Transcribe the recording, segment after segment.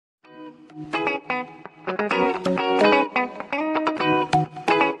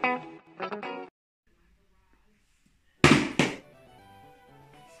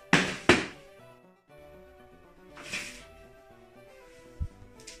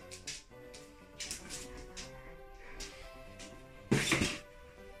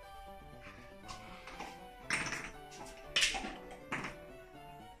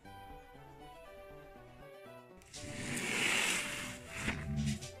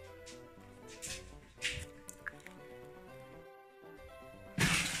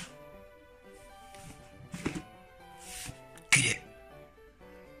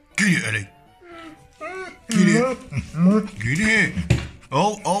Get it, Ellie. Get it. Get it.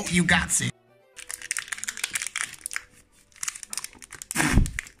 Oh, you got it.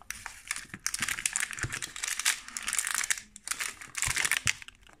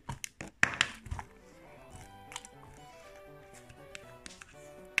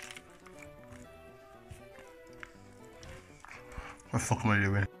 What the fuck am I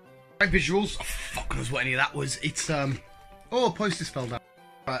doing? My visuals. Oh, fuck knows what any of that was. It's oh, a poster's fell down.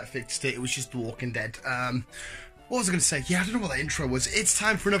 Right, I fixed it. It was just The Walking Dead. What was I going to say? Yeah, I don't know what that intro was. It's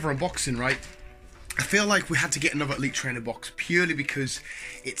time for another unboxing, right? I feel like we had to get another Elite Trainer box purely because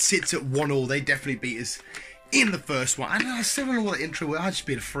it sits at 1-1. They definitely beat us in the first one. I still don't know what the intro was. I just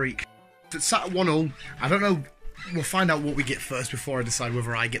being a freak. It sat at 1-1. I don't know. We'll find out what we get first before I decide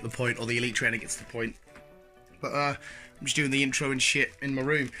whether I get the point or the Elite Trainer gets the point. But I'm just doing the intro and shit in my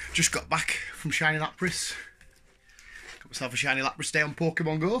room. Just got back from Shiny Lapras. Got myself a Shiny Lapras day on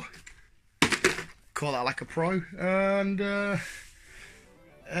Pokemon Go. Call that like a pro. And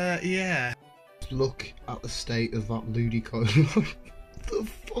yeah. Look at the state of that Ludicolo. What the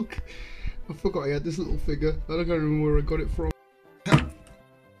fuck? I forgot I had this little figure. I don't remember where I got it from.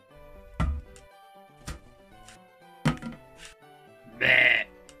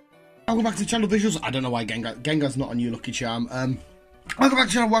 Welcome back to the channel visuals. I don't know why Gengar's not on you, Lucky Charm. Welcome back to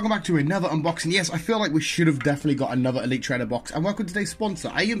the channel, welcome back to another unboxing. Yes, I feel like we should have definitely got another Elite Trainer box. And welcome to today's sponsor,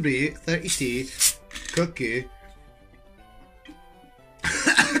 IMB36 Cookie.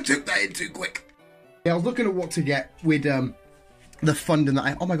 I took that in too quick. Yeah, I was looking at what to get with the funding that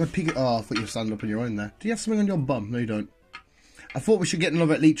I... Oh my god, Piggy... Oh, I thought you were standing up on your own there. Do you have something on your bum? No, you don't. I thought we should get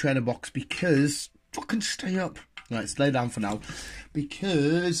another Elite Trainer box because... Fucking stay up. Right, let's lay down for now.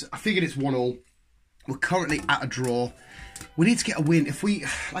 Because I figured it's 1-1. We're currently at a draw. We need to get a win. If we...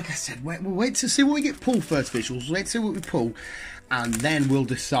 Like I said, we'll wait to see what we get pulled first, visuals. Wait to see what we pull. And then we'll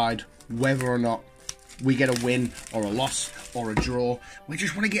decide whether or not we get a win or a loss or a draw. We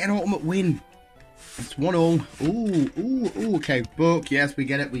just want to get an ultimate win. It's 1-0. Ooh, okay. Book, yes, we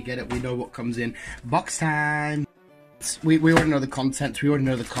get it, we know what comes in. Box time. We already know the contents,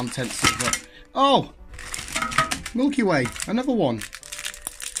 of oh! Milky Way, another one.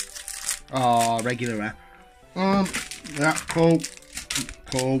 Oh, regular rare. Yeah, cool.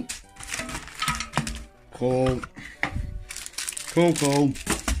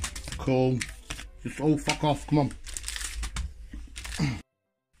 Just, oh, fuck off, come on.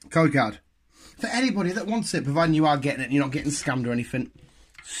 Code card. For anybody that wants it, providing you are getting it and you're not getting scammed or anything,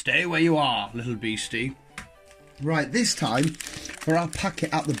 stay where you are, little beastie. Right, this time, for our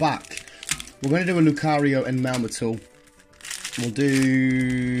packet at the back, we're going to do a Lucario and Melmetal. We'll do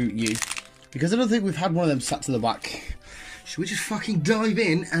you. Because I don't think we've had one of them sat to the back. Should we just fucking dive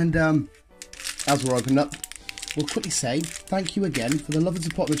in and, as we're opening up, we'll quickly say thank you again for the love and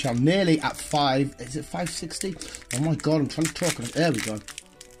support of the channel. Nearly at 5, is it 560? Oh my god, I'm trying to talk. There we go.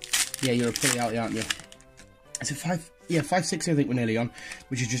 Yeah, you're pretty out, aren't you? Is it 5? Yeah, 560 I think we're nearly on,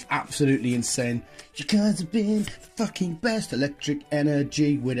 which is just absolutely insane. You guys have been the fucking best. Electric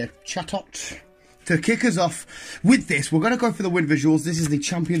Energy with a Chatot. To kick us off with this, we're going to go for the win visuals. This is the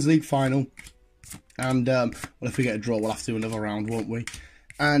Champions League final. And, well, if we get a draw, we'll have to do another round, won't we?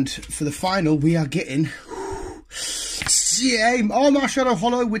 And for the final, we are getting... Oh, my Shadow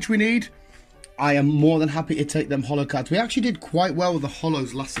Hollow, which we need. I am more than happy to take them holo cards. We actually did quite well with the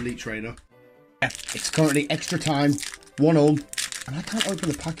holos last Elite Trainer. Yeah, it's currently extra time, 1-0, and I can't open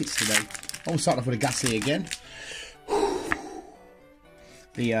the packets today. Oh, we're starting off with a Ghastly again.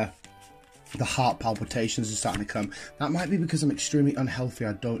 The heart palpitations are starting to come. That might be because I'm extremely unhealthy,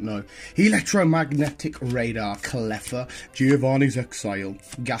 I don't know. Electromagnetic Radar, Cleffa, Giovanni's Exile,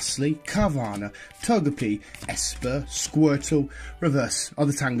 Ghastly, Carvana, Togepi, Esper, Squirtle, Reverse,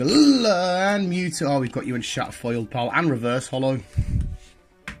 Other Tangle, and Mewtwo. Oh, we've got you in Shatterfoil, pal, and Reverse Hollow.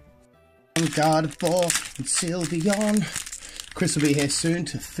 God 4 and Sylveon. Chris will be here soon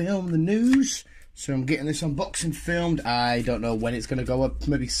to film the news. So I'm getting this unboxing filmed. I don't know when it's going to go up.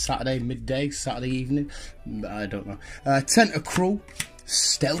 Maybe Saturday midday, Saturday evening. I don't know. Tentacruel,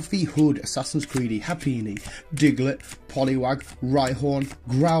 Stealthy Hood, Assassin's Creedy, Happini, Diglett, Poliwag, Rhyhorn,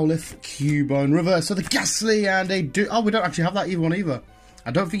 Growlithe, Cubone, Reverse of the Ghastly, and a oh, we don't actually have that either one either.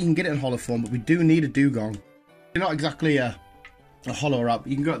 I don't think you can get it in holo form, but we do need a Dugong. You're not exactly a holo up.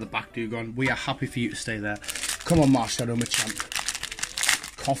 You can go at the back, Dugong. We are happy for you to stay there. Come on, Marshadow, Machamp.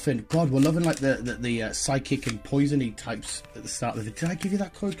 Coffin. God, we're loving like the psychic and poisony types at the start of the video. Did I give you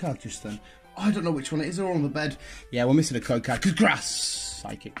that code card just then? Oh, I don't know which one it is. They're all on the bed. Yeah, we're missing a code card because grass.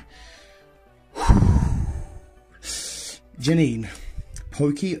 Psychic. Janine.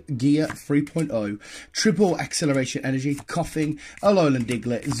 Pokegear 3.0. Triple Acceleration Energy. Coughing. Alolan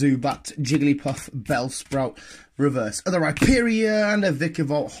Diglett. Zubat. Jigglypuff. Bellsprout. Reverse. Other Rhyperior and a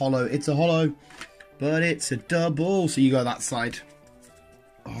Vikavolt holo. It's a holo, but it's a double. So you go that side.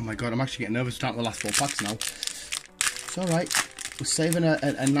 Oh my god, I'm actually getting nervous starting the last 4 packs now. It's alright. We're saving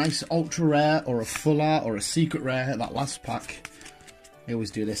a nice ultra rare or a full art or a secret rare at that last pack. I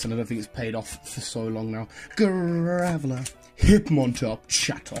always do this and I don't think it's paid off for so long now. Graveler, Hitmontop,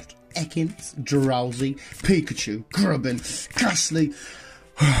 Chatot, Ekans, Drowsy, Pikachu, Grubbin, Ghastly.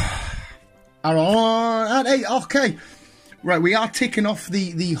 Okay. Right, we are ticking off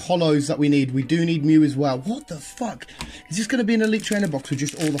the holos that we need. We do need Mew as well. What the fuck? Is this going to be an Elite Trainer box with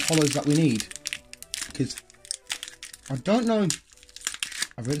just all the holos that we need? Because I don't know.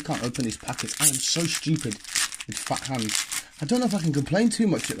 I really can't open these packets. I am so stupid with fat hands. I don't know if I can complain too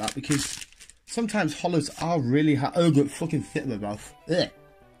much at that because sometimes holos are really hard. Oh, I've got fucking fit in my mouth. Ugh.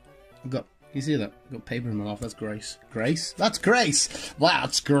 You see that? I've got paper in my mouth. That's Grace. Grace? That's Grace!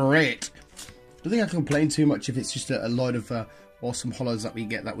 That's great! I don't think I can complain too much if it's just a load of awesome holos that we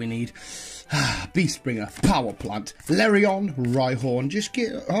get that we need. Beastbringer, Power Plant, Larion, Rhyhorn. Just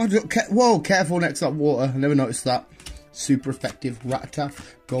get... Oh, whoa, careful next to that water. I never noticed that. Super effective. Rattata,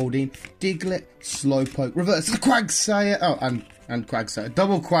 Goldeen, Diglett, Slowpoke, Reverse Quagsire. Oh, and Quagsire.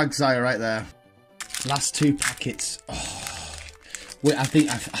 Double Quagsire right there. Last 2 packets. Oh, wait, I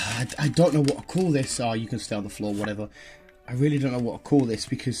don't know what to call this. Oh, you can stay on the floor, whatever. I really don't know what to call this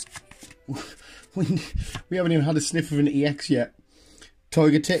because... we haven't even had a sniff of an EX yet.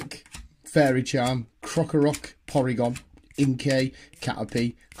 Togetic, Fairy Charm, Krokorok, Porygon, Inkay,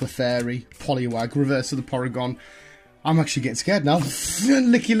 Caterpie, Clefairy, Poliwag, Reverse of the Porygon. I'm actually getting scared now.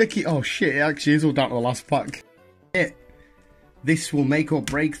 Licky. Oh shit, it actually is all down to the last pack. This will make or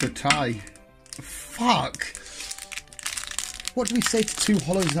break the tie. Fuck. What do we say to 2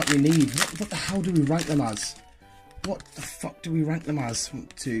 holos that we need? What the hell do we rank them as? What the fuck do we rank them as? 1,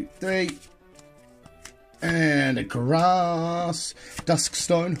 2, 3. And a Grass.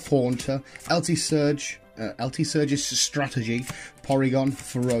 Duskstone, Haunter, LT Surge, LT Surge's Strategy, Porygon,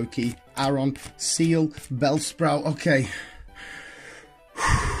 Feroki, Aron, Seal, Bellsprout. Okay.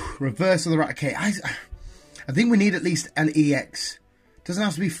 Reverse of the Rat. Okay, I think we need at least an EX. Doesn't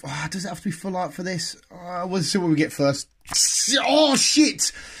have to be. Oh, does it have to be full art for this? We'll see what we get first. Oh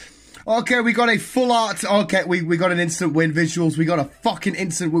shit! Okay, we got a full art. Okay, we got an instant win. Visuals. We got a fucking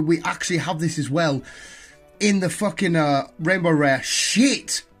instant win. We actually have this as well in the fucking Rainbow Rare.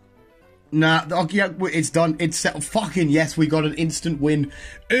 Shit. Nah, okay, yeah, it's done. It's settled. Fucking yes, we got an instant win.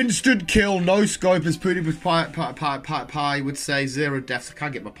 Instant kill. No scope as Pie would say. 0 deaths. I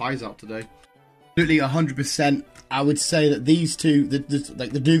can't get my pies out today. Absolutely 100%. I would say that these 2,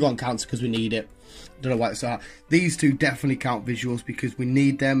 like the Dugong counts because we need it. Don't know why it's so hard. These 2 definitely count visuals because we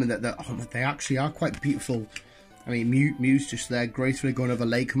need them, and that they actually are quite beautiful. I mean, Mew's just there, gracefully going over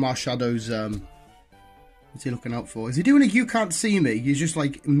Lake Marshadow's. What's he looking out for? Is he doing a You Can't See Me? He's just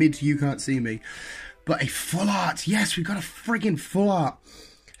like mid You Can't See Me. But a full art. Yes, we've got a friggin' full art.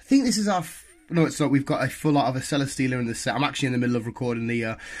 I think this is our... No, it's not. We've got a full art of a Celesteela in the set. I'm actually in the middle of recording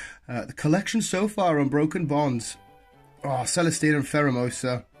the collection so far, Unbroken Bonds. Oh, Celesteela and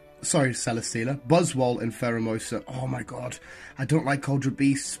Pheromosa. Sorry, Celesteela. Buzzwole and Pheromosa. Oh my god. I don't like Ultra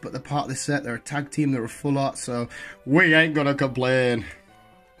Beasts, but they're part of the set. They're a tag team. They're a full art, so we ain't gonna complain.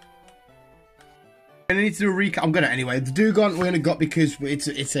 I need to do a recap. I'm gonna anyway. The Dugong we're gonna got because it's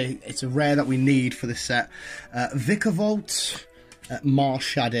a rare that we need for the set. Vikavolt,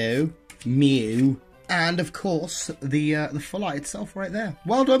 Marshadow, Mew, and of course the full art itself right there.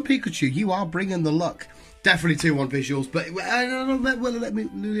 Well done, Pikachu. You are bringing the luck. Definitely 2-1 visuals, but where am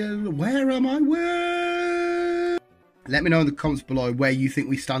I? Where? Let me know in the comments below where you think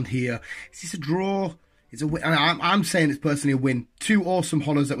we stand here. Is this a draw? It's a win. I'm saying it's personally a win. 2 awesome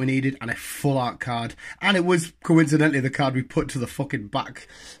holos that we needed and a full art card. And it was coincidentally the card we put to the fucking back.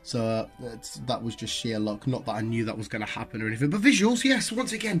 So that was just sheer luck. Not that I knew that was going to happen or anything. But visuals, yes,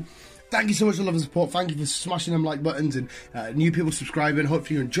 once again, thank you so much for love and support. Thank you for smashing them like buttons and new people subscribing.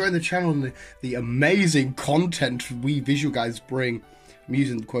 Hopefully you're enjoying the channel and the amazing content we visual guys bring. I I'm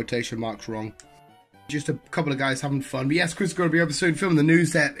using the quotation marks wrong. Just a couple of guys having fun. But yes, Chris is going to be up soon filming the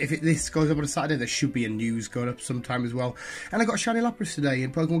news there. If this goes up on a Saturday, there should be a news going up sometime as well. And I got a shiny Lapras today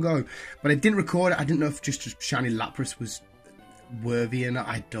in Pokemon Go. But I didn't record it. I didn't know if just a shiny Lapras was worthy or not.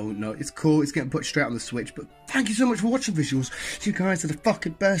 I don't know. It's cool. It's getting put straight on the Switch. But thank you so much for watching, visuals. You guys are the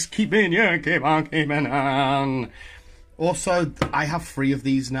fucking best. Keep in, yeah, keep on keeping on. Also, I have 3 of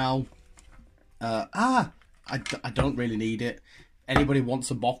these now. I don't really need it. Anybody wants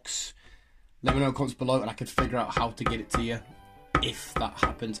a box, let me know in the comments below and I could figure out how to get it to you. If that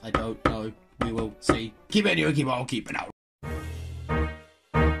happens, I don't know. We will see. Keep it new, keep on keeping out.